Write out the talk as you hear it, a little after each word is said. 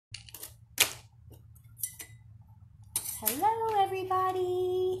Hello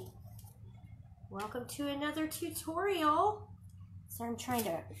everybody! Welcome to another tutorial. So I'm trying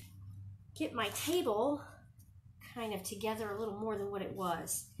to get my table kind of together a little more than what it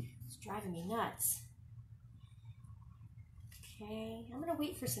was. It's driving me nuts. Okay, I'm going to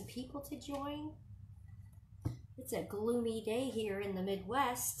wait for some people to join. It's a gloomy day here in the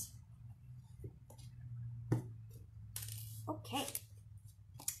Midwest. Okay.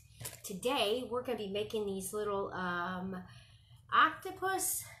 Today we're going to be making these little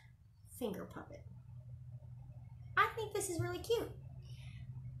octopus finger puppet. I think this is really cute.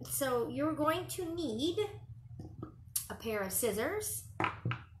 So you're going to need a pair of scissors.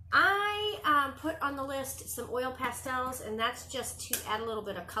 I put on the list some oil pastels, and that's just to add a little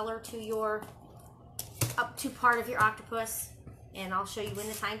bit of color to your up to part of your octopus, and I'll show you when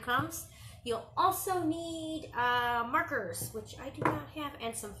the time comes. You'll also need markers, which I do not have,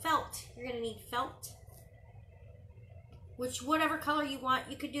 and some felt. You're going to need felt, which whatever color you want.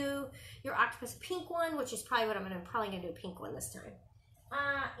 You could do your octopus pink one, which is probably what I'm probably going to do a pink one this time.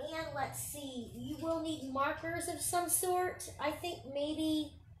 And let's see, you will need markers of some sort. I think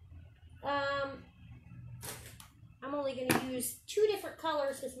maybe I'm only going to use 2 different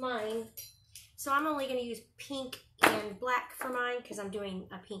colors with mine. So I'm only going to use pink and black for mine because I'm doing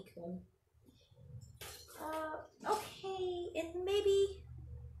a pink one. Okay, and maybe,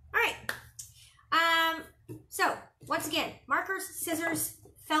 all right. So once again, markers, scissors,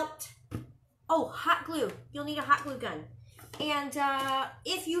 felt, oh, hot glue. You'll need a hot glue gun. And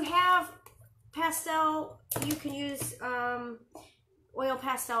if you have pastel, you can use oil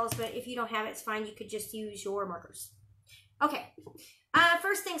pastels, but if you don't have it, it's fine. You could just use your markers. Okay,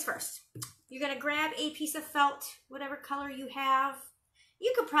 first things first. You're going to grab a piece of felt, whatever color you have.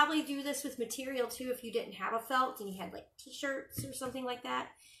 You could probably do this with material too if you didn't have a felt and you had like t-shirts or something like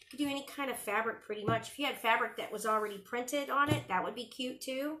that. You could do any kind of fabric pretty much. If you had fabric that was already printed on it, that would be cute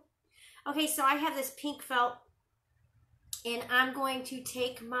too. Okay, so I have this pink felt, and I'm going to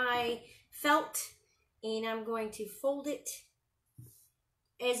take my felt and I'm going to fold it.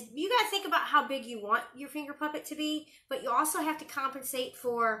 As you got to think about how big you want your finger puppet to be, but you also have to compensate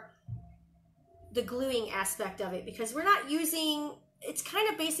for the gluing aspect of it, because we're not using, it's kind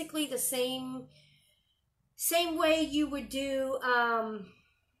of basically the same way you would do, let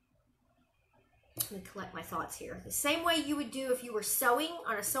me collect my thoughts here. The same way you would do if you were sewing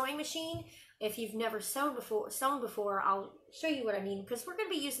on a sewing machine. If you've never sewn before, I'll show you what I mean, because we're going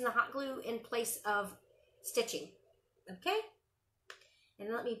to be using the hot glue in place of stitching. Okay?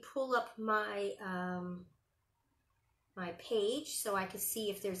 And let me pull up my my page so I can see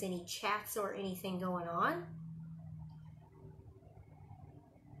if there's any chats or anything going on.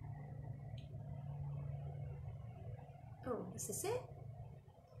 Oh, is this it?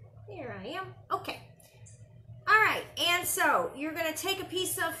 There I am. Okay. All right, and so you're going to take a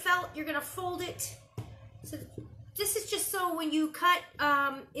piece of felt, you're going to fold it. So this is just so when you cut,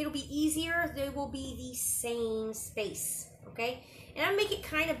 it'll be easier. They will be the same space, okay? And I'm making it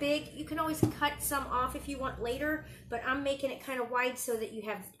kind of big. You can always cut some off if you want later, but I'm making it kind of wide so that you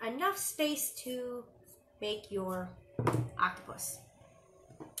have enough space to make your octopus.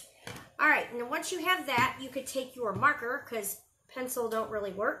 All right, and then once you have that, you could take your marker, because pencil don't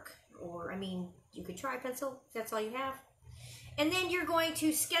really work, or I mean, you could try pencil if that's all you have. And then you're going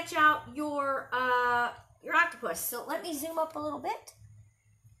to sketch out your octopus. So let me zoom up a little bit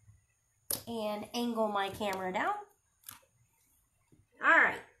and angle my camera down. All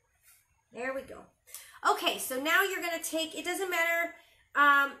right, there we go. Okay, so now you're going to take, it doesn't matter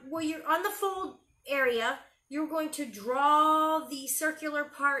where you're on the fold area, you're going to draw the circular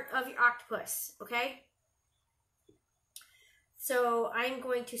part of your octopus, okay? So I'm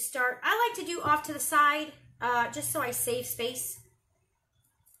going to start, I like to do off to the side, just so I save space.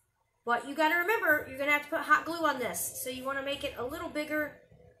 But you got to remember, you're going to have to put hot glue on this. So you want to make it a little bigger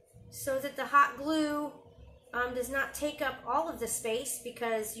so that the hot glue does not take up all of the space,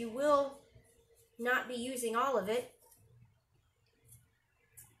 because you will not be using all of it.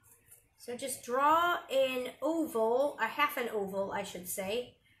 So just draw an oval, a half an oval, I should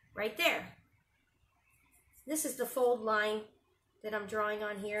say, right there. This is the fold line that I'm drawing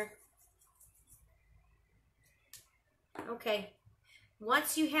on here. Okay,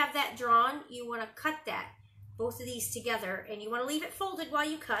 once you have that drawn, you want to cut that, both of these together, and you want to leave it folded while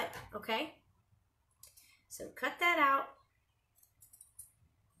you cut, okay? So cut that out.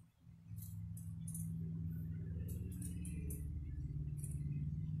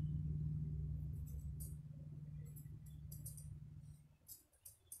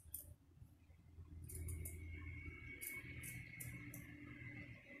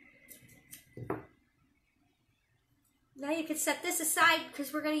 you can set this aside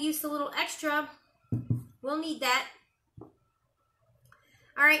because we're going to use the little extra. We'll need that.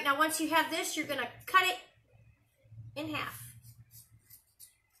 All right, now once you have this, you're going to cut it in half.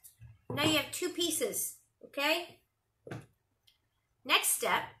 Now you have 2 pieces, okay? Next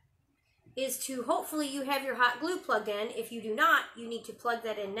step is to, hopefully you have your hot glue plugged in. If you do not, you need to plug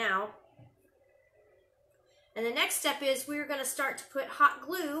that in now. And the next step is we're going to start to put hot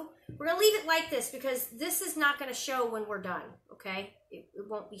glue. We're going to leave it like this because this is not going to show when we're done, okay? It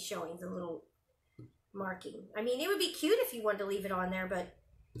won't be showing the little marking. I mean, it would be cute if you wanted to leave it on there, but...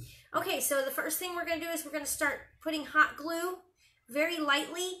 Okay, so the first thing we're going to do is we're going to start putting hot glue very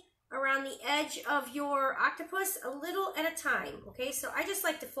lightly around the edge of your octopus, a little at a time, okay? So I just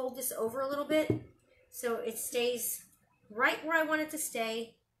like to fold this over a little bit so it stays right where I want it to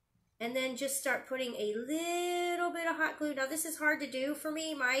stay. And then just start putting a little bit of hot glue. Now this is hard to do for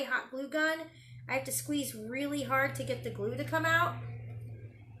me, my hot glue gun. I have to squeeze really hard to get the glue to come out.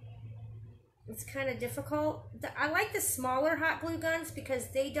 It's kind of difficult. I like the smaller hot glue guns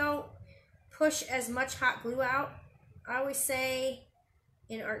because they don't push as much hot glue out. I always say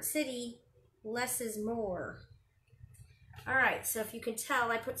in Art City, less is more. All right, so if you can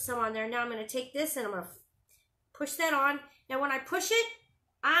tell, I put some on there. Now I'm going to take this and I'm going to push that on. Now when I push it,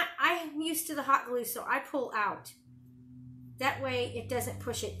 I'm used to the hot glue, so I pull out. That way it doesn't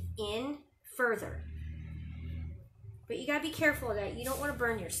push it in further. But you gotta be careful of that. You don't want to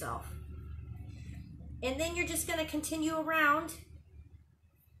burn yourself. And then you're just gonna continue around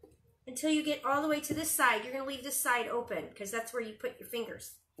until you get all the way to this side. You're gonna leave this side open because that's where you put your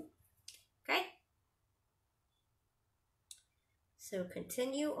fingers. Okay? So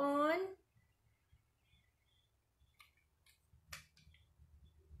continue on.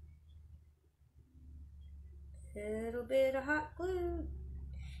 Little bit of hot glue.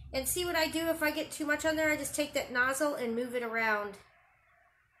 And see what I do if I get too much on there? I just take that nozzle and move it around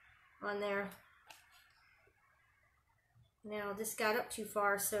on there. Now this got up too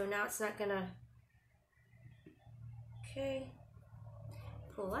far, so now it's not gonna. Okay.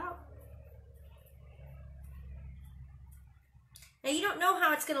 Pull out. Now you don't know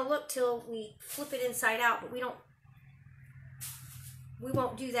how it's gonna look till we flip it inside out, but we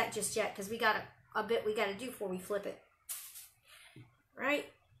won't do that just yet because we got a bit we got to do before we flip it. Right?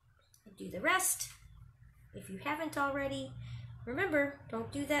 Do the rest if you haven't already. Remember,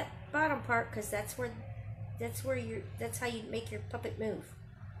 don't do that bottom part because that's how you make your puppet move.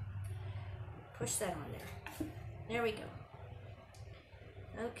 Push that on there. There we go.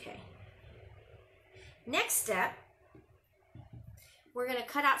 Okay. Next step, we're going to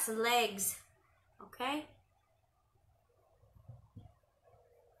cut out some legs. Okay?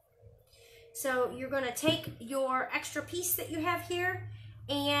 So you're going to take your extra piece that you have here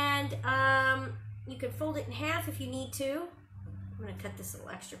and you can fold it in half if you need to. I'm going to cut this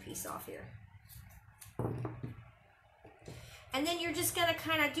little extra piece off here. And then you're just going to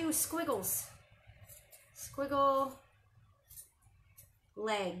kind of do squiggles. Squiggle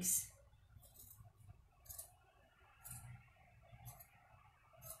legs.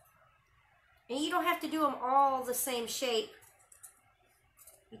 And you don't have to do them all the same shape.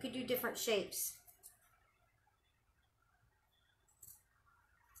 You could do different shapes.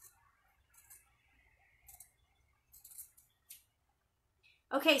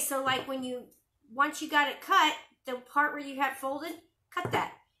 Okay, so like once you got it cut, the part where you have folded, cut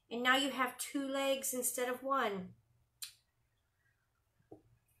that. And now you have 2 legs instead of 1.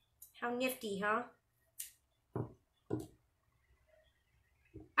 How nifty, huh?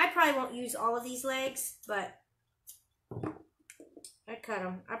 I probably won't use all of these legs, but I cut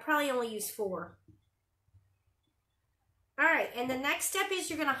them. I probably only use 4. Alright, and the next step is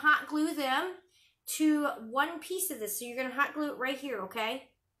you're going to hot glue them to one piece of this. So you're going to hot glue it right here, okay?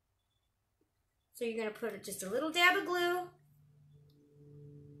 So you're going to put just a little dab of glue.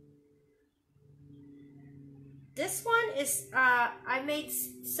 This one is, I made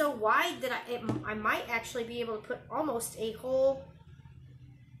so wide that I might actually be able to put almost a whole,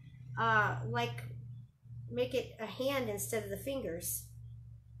 like, make it a hand instead of the fingers.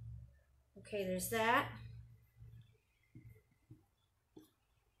 Okay, there's that.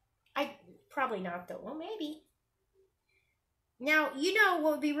 Probably not though. Well, maybe. Now, you know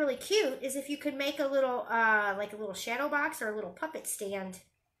what would be really cute is if you could make a little, like a little shadow box or a little puppet stand.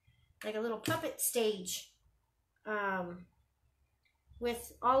 Like a little puppet stage.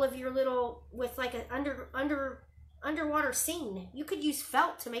 With all of your little, with like an underwater scene. You could use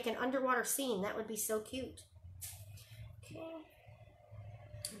felt to make an underwater scene. That would be so cute. Okay.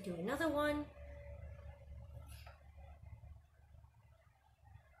 Do another one.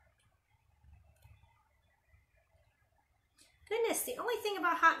 Goodness, the only thing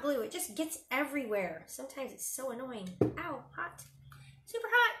about hot glue, it just gets everywhere. Sometimes it's so annoying. Ow, hot. Super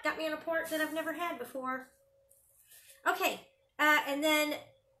hot. Got me on a port that I've never had before. Okay, and then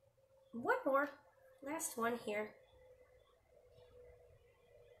one more. Last one here.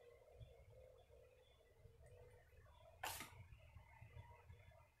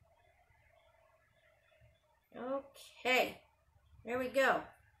 Okay, there we go.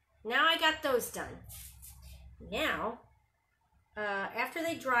 Now I got those done. Now, after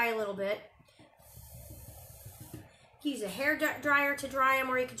they dry a little bit, you use a hair dryer to dry them,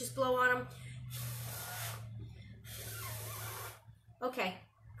 or you could just blow on them. Okay,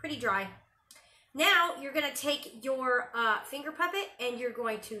 pretty dry. Now you're going to take your finger puppet and you're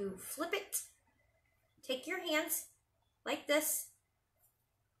going to flip it. Take your hands like this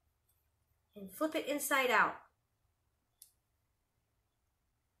and flip it inside out.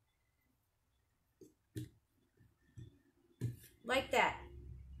 Like that.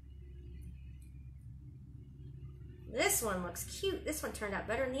 This one looks cute. This one turned out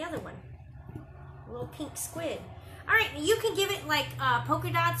better than the other one. A little pink squid. All right, you can give it like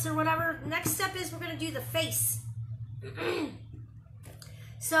polka dots or whatever. Next step is we're going to do the face.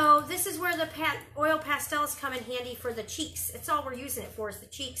 So this is where the oil pastels come in handy for the cheeks. It's all we're using it for is the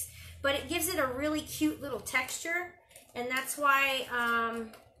cheeks. But it gives it a really cute little texture. And that's why I'm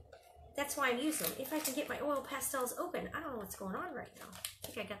using them. If I can get my oil pastels open. I don't know what's going on right now. I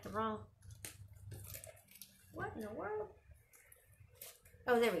think I got the wrong... What in the world?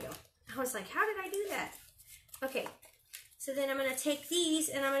 Oh, there we go. I was like, how did I do that? Okay, so then I'm going to take these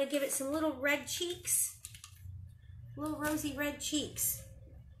and I'm going to give it some little red cheeks. Little rosy red cheeks.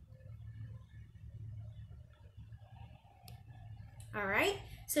 All right,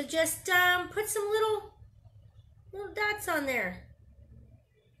 so just put some little dots on there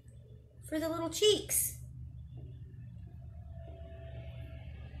for the little cheeks.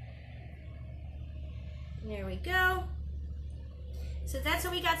 There we go. So that's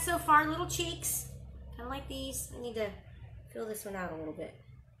what we got so far, little cheeks. Kind of like these. I need to fill this one out a little bit.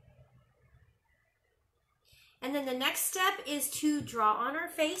 And then the next step is to draw on our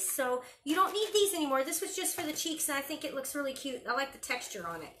face. So you don't need these anymore. This was just for the cheeks, and I think it looks really cute. I like the texture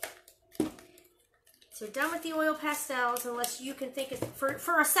on it. So we're done with the oil pastels, unless you can think of,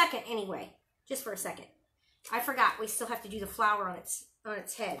 for a second anyway. Just for a second. I forgot, we still have to do the flower on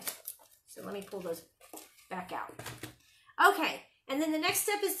its head. So let me pull those back out. Okay, and then the next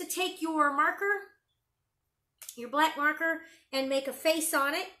step is to take your marker, your black marker, and make a face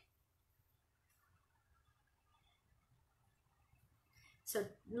on it. So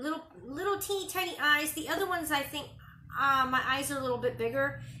little teeny tiny eyes. The other ones, I think my eyes are a little bit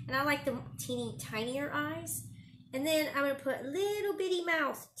bigger, and I like the teeny tinier eyes. And then I'm going to put a little bitty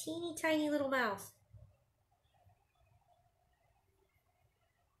mouth, teeny tiny little mouth.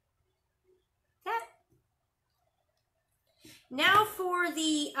 That. Now for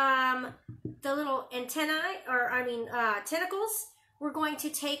the little antennae, tentacles. We're going to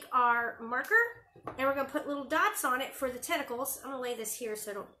take our marker and we're going to put little dots on it for the tentacles. I'm going to lay this here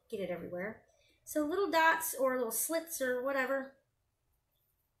so I don't get it everywhere. So little dots or little slits or whatever.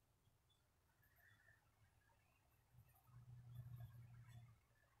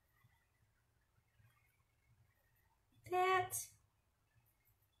 That.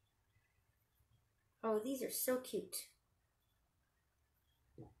 Oh, these are so cute.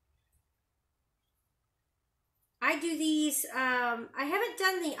 I do these, I haven't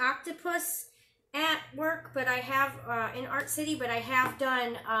done the octopus at work, but I have, in Art City, but I have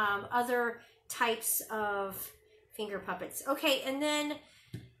done other types of finger puppets. Okay, and then,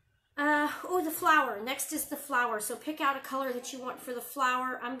 oh, the flower. Next is the flower. So pick out a color that you want for the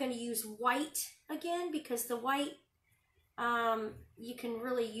flower. I'm going to use white again, because the white, you can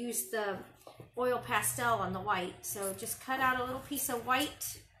really use the oil pastel on the white. So just cut out a little piece of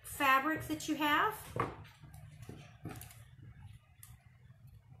white fabric that you have.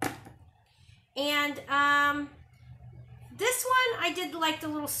 And this one, I did like the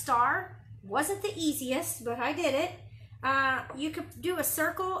little star. Wasn't the easiest, but I did it. You could do a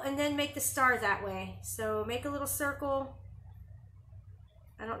circle and then make the star that way. So make a little circle.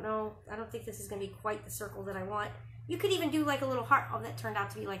 I don't know. I don't think this is going to be quite the circle that I want. You could even do like a little heart. Oh, that turned out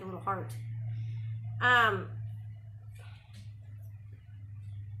to be like a little heart.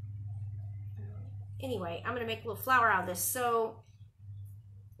 Anyway, I'm going to make a little flower out of this. So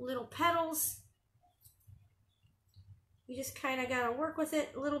little petals. You just kind of got to work with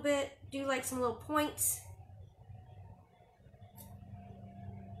it a little bit. Do like some little points.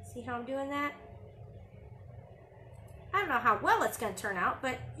 See how I'm doing that? I don't know how well it's going to turn out,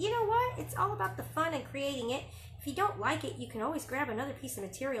 but you know what? It's all about the fun and creating it. If you don't like it, you can always grab another piece of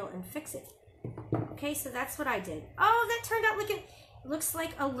material and fix it. Okay, so that's what I did. Oh, that turned out looking, looks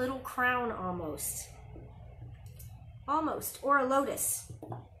like a little crown almost. Almost, or a lotus.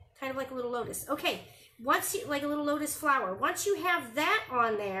 Kind of like a little lotus. Okay, once you, like a little lotus flower. Once you have that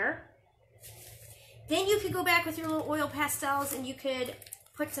on there, then you could go back with your little oil pastels and you could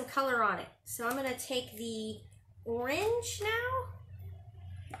put some color on it. So I'm going to take the orange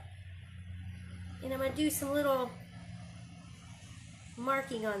now, and I'm going to do some little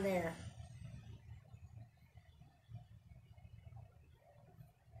marking on there.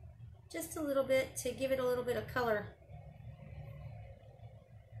 Just a little bit to give it a little bit of color.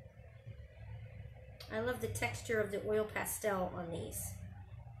 I love the texture of the oil pastel on these.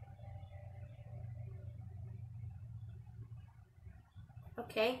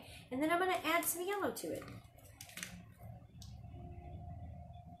 Okay, and then I'm going to add some yellow to it.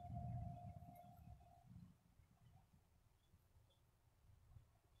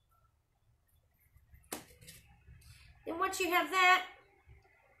 Then once you have that,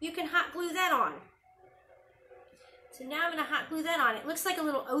 you can hot glue that on. So now I'm going to hot glue that on. It looks like a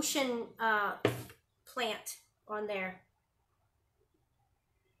little ocean plant on there.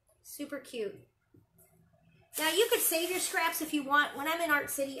 Super cute. Now you could save your scraps if you want. When I'm in Art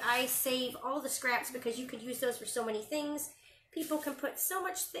City, I save all the scraps because you could use those for so many things. People can put so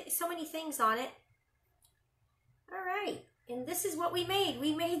many things on it. All right, and this is what we made.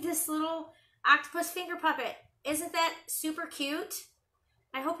 We made this little octopus finger puppet. Isn't that super cute?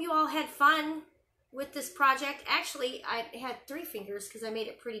 I hope you all had fun with this project. Actually, I had 3 fingers because I made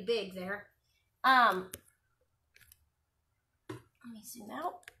it pretty big there. Let me zoom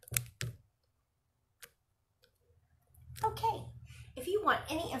out. Okay, if you want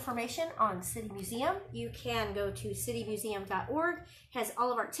any information on City Museum, you can go to citymuseum.org. It has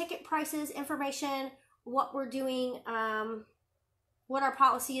all of our ticket prices, information, what we're doing, what our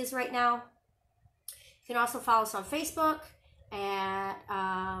policy is right now. You can also follow us on Facebook at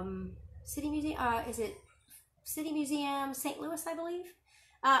City Museum, is it City Museum St. Louis, I believe?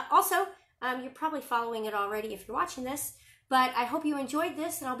 Also, you're probably following it already if you're watching this. But I hope you enjoyed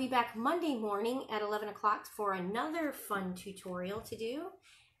this, and I'll be back Monday morning at 11 o'clock for another fun tutorial to do.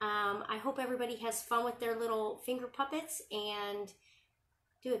 I hope everybody has fun with their little finger puppets and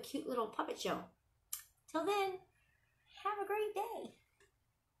do a cute little puppet show. Till then, have a great day.